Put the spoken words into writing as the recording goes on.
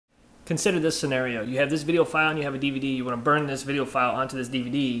consider this scenario. You have this video file and you have a DVD. You want to burn this video file onto this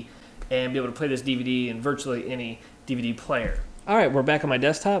DVD and be able to play this DVD in virtually any DVD player. All right, we're back on my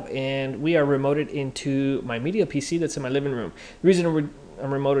desktop and we are remoted into my media PC that's in my living room. The reason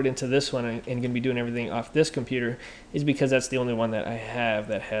I'm remoted into this one and going to be doing everything off this computer is because that's the only one that I have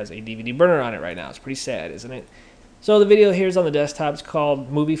that has a DVD burner on it right now. It's pretty sad, isn't it? So the video here is on the desktop. It's called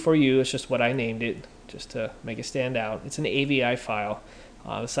Movie For You. It's just what I named it, just to make it stand out. It's an AVI file.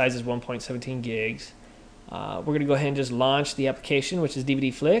 The size is 1.17 gigs. We're going to go ahead and just launch the application, which is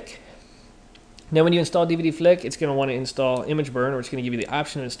DVD Flick. Now when you install DVD Flick, it's going to want to install Image Burn, or it's going to give you the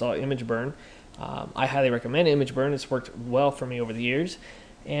option to install Image Burn. I highly recommend Image Burn. It's worked well for me over the years.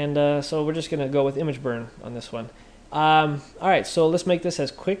 And so we're just going to go with Image Burn on this one. Alright, so let's make this as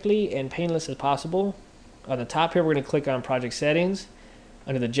quickly and painless as possible. On the top here, we're going to click on Project Settings.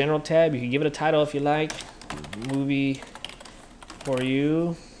 Under the General tab, you can give it a title if you like. Movie For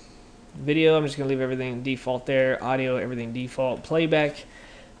You. Video, I'm just going to leave everything default there. Audio, everything default. Playback,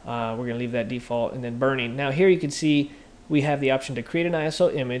 we're going to leave that default. And then burning. Now here you can see we have the option to create an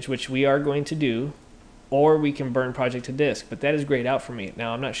ISO image, which we are going to do, or we can burn project to disk, but that is grayed out for me.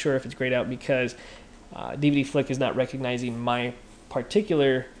 Now I'm not sure if it's grayed out because DVD Flick is not recognizing my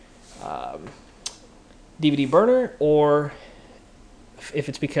particular DVD burner, or if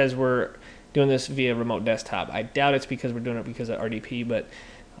it's because we're doing this via remote desktop. I doubt it's because we're doing it because of RDP, but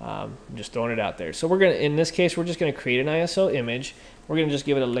I'm just throwing it out there. So we're gonna, in this case, we're just gonna create an ISO image. We're gonna just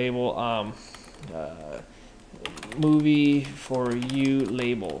give it a label, Movie For You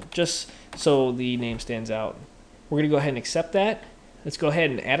label, just so the name stands out. We're gonna go ahead and accept that. Let's go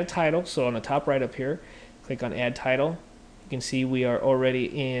ahead and add a title. So on the top right up here, click on Add Title. You can see we are already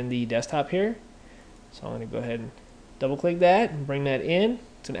in the desktop here. So I'm gonna go ahead and double click that and bring that in.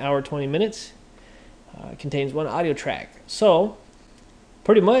 It's an hour 20 minutes. It contains one audio track. So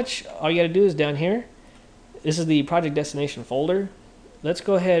pretty much all you gotta do is down here, this is the project destination folder. Let's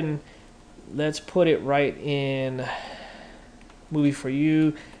go ahead and let's put it right in Movie For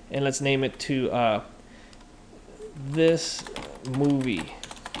You, and let's name it to This Movie,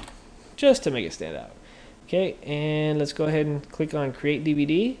 just to make it stand out. Okay, and let's go ahead and click on Create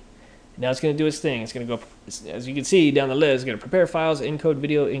DVD. Now it's going to do its thing. It's going to go, as you can see down the list, it's going to prepare files, encode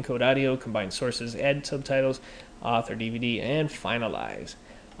video, encode audio, combine sources, add subtitles, author DVD, and finalize.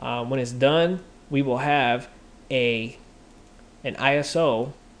 When it's done, we will have an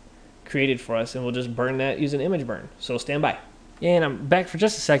ISO created for us, and we'll just burn that using Image Burn. So stand by. And I'm back for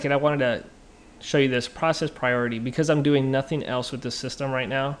just a second. I wanted to show you this process priority because I'm doing nothing else with this system right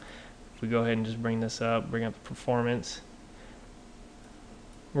now. If we go ahead and just bring this up, bring up performance,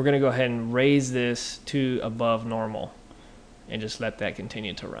 we're going to go ahead and raise this to above normal and just let that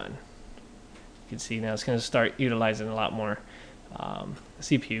continue to run. You can see now it's going to start utilizing a lot more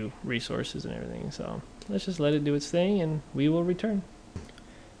CPU resources and everything. So let's just let it do its thing and we will return.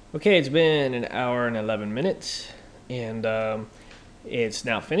 Okay, it's been an hour and 11 minutes and it's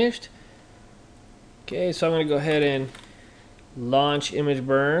now finished. Okay, so I'm going to go ahead and launch Image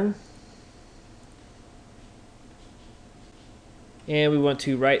Burn. And we want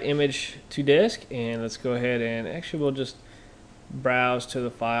to write image to disk, and let's go ahead and actually we'll just browse to the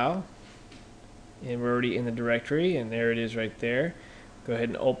file, and we're already in the directory, and there it is right there. Go ahead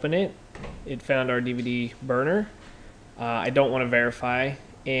and open it. It found our DVD burner. I don't want to verify,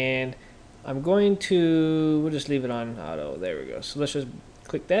 and I'm going to, we'll just leave it on auto. There we go. So let's just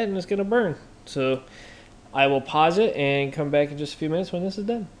click that and it's going to burn. So I will pause it and come back in just a few minutes when this is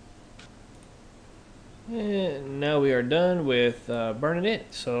done. And now we are done with burning it.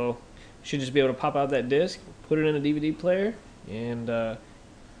 So you should just be able to pop out that disc, put it in a DVD player, and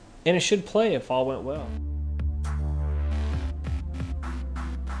it should play if all went well.